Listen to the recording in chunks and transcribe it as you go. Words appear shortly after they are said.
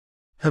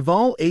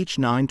Haval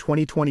H9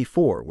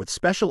 2024 with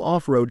special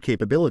off-road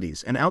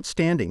capabilities and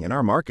outstanding in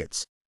our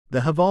markets.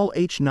 The Haval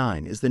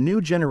H9 is the new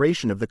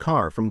generation of the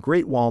car from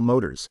Great Wall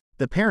Motors,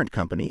 the parent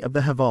company of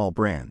the Haval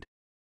brand.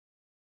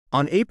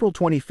 On April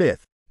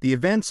 25, the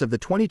events of the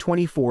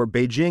 2024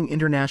 Beijing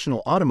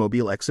International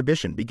Automobile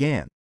Exhibition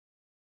began.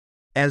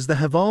 As the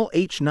Haval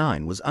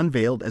H9 was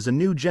unveiled as a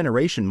new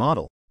generation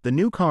model, the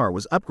new car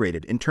was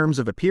upgraded in terms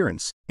of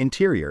appearance,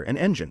 interior and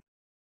engine.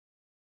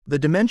 The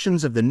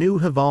dimensions of the new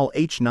Haval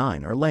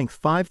H9 are length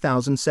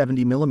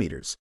 5,070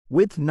 mm,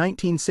 width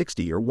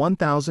 1960 or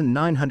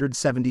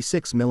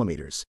 1,976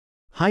 mm,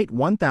 height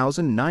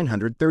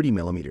 1,930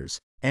 mm,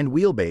 and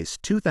wheelbase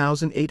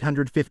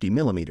 2,850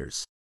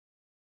 mm.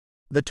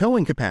 The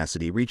towing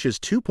capacity reaches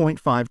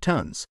 2.5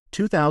 tons,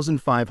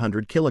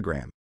 2,500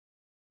 kg.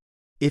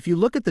 If you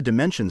look at the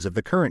dimensions of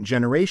the current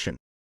generation,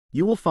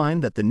 you will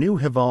find that the new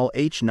Haval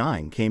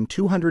H9 came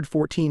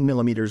 214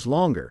 mm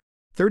longer,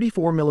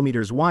 34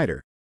 mm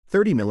wider,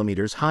 30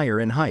 mm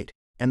higher in height,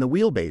 and the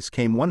wheelbase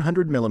came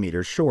 100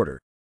 mm shorter.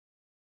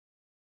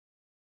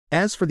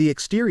 As for the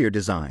exterior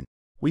design,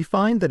 we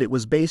find that it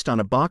was based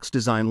on a box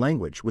design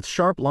language with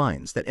sharp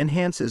lines that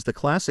enhances the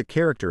classic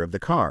character of the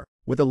car,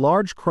 with a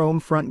large chrome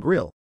front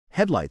grille,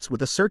 headlights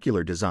with a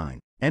circular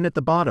design, and at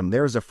the bottom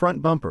there is a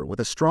front bumper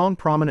with a strong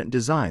prominent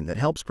design that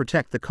helps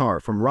protect the car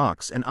from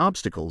rocks and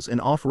obstacles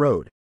in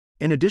off-road,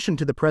 in addition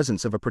to the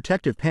presence of a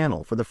protective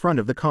panel for the front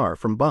of the car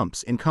from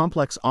bumps in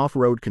complex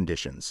off-road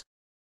conditions.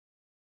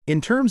 In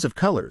terms of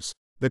colors,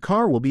 the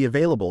car will be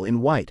available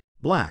in white,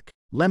 black,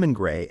 lemon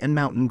gray and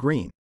mountain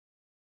green.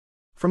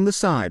 From the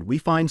side we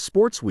find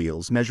sports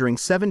wheels measuring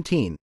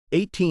 17,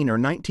 18 or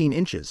 19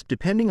 inches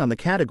depending on the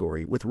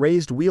category, with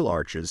raised wheel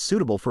arches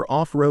suitable for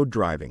off-road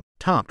driving,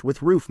 topped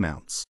with roof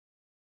mounts.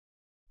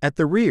 At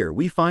the rear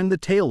we find the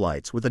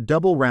taillights with a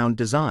double round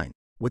design,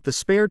 with the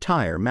spare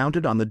tire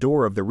mounted on the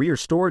door of the rear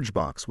storage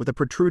box with a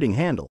protruding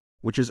handle,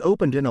 which is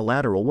opened in a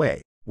lateral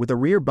way, with a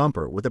rear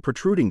bumper with a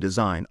protruding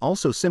design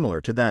also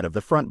similar to that of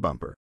the front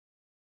bumper.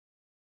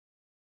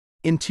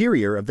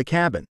 Interior of the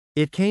cabin.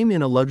 It came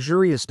in a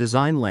luxurious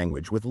design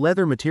language with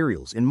leather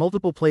materials in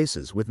multiple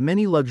places with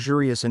many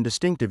luxurious and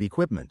distinctive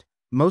equipment,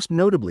 most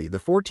notably the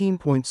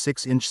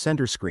 14.6-inch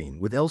center screen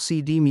with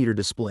LCD meter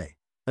display,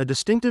 a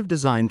distinctive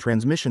design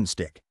transmission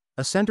stick,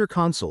 a center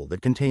console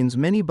that contains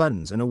many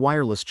buttons and a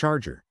wireless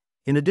charger,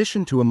 in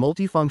addition to a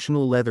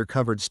multifunctional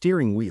leather-covered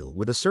steering wheel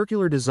with a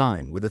circular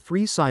design with a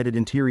three-sided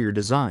interior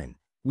design.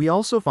 We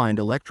also find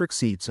electric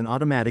seats and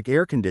automatic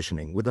air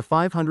conditioning with a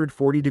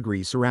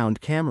 540-degree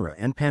surround camera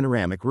and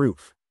panoramic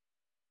roof.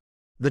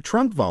 The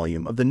trunk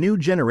volume of the new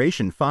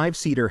generation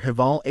 5-seater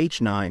Haval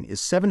H9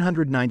 is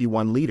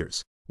 791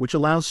 liters, which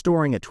allows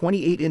storing a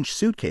 28-inch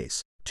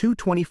suitcase, two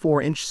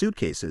 24-inch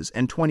suitcases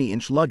and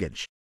 20-inch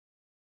luggage.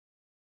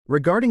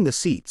 Regarding the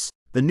seats,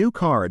 the new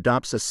car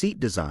adopts a seat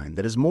design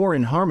that is more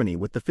in harmony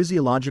with the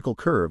physiological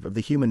curve of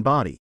the human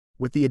body,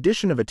 with the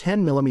addition of a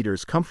 10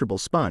 mm comfortable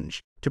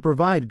sponge, to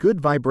provide good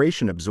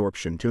vibration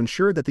absorption to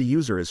ensure that the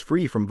user is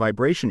free from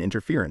vibration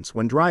interference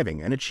when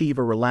driving and achieve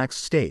a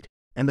relaxed state,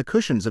 and the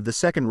cushions of the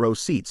second row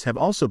seats have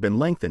also been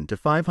lengthened to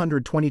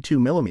 522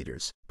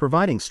 mm,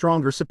 providing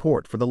stronger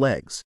support for the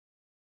legs.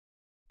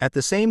 At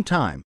the same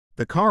time,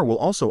 the car will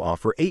also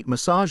offer 8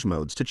 massage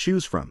modes to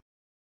choose from.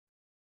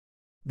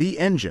 The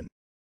engine.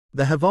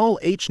 The Haval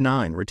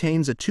H9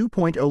 retains a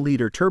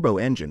 2.0-liter turbo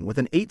engine with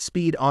an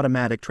 8-speed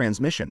automatic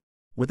transmission,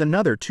 with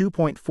another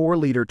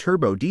 2.4-liter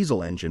turbo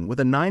diesel engine with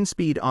a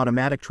 9-speed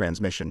automatic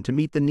transmission to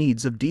meet the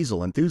needs of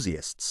diesel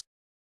enthusiasts.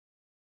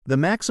 The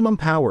maximum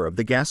power of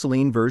the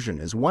gasoline version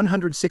is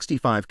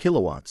 165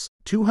 kilowatts,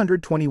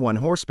 221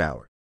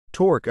 horsepower,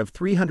 torque of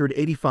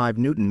 385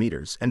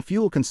 Nm and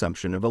fuel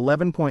consumption of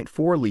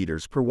 11.4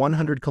 liters per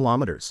 100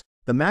 kilometers.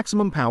 The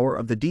maximum power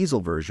of the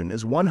diesel version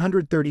is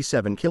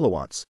 137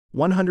 kilowatts,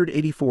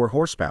 184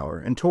 horsepower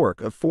and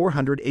torque of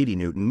 480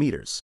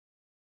 Nm.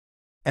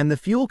 And the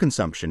fuel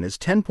consumption is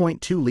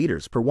 10.2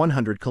 liters per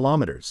 100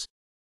 kilometers.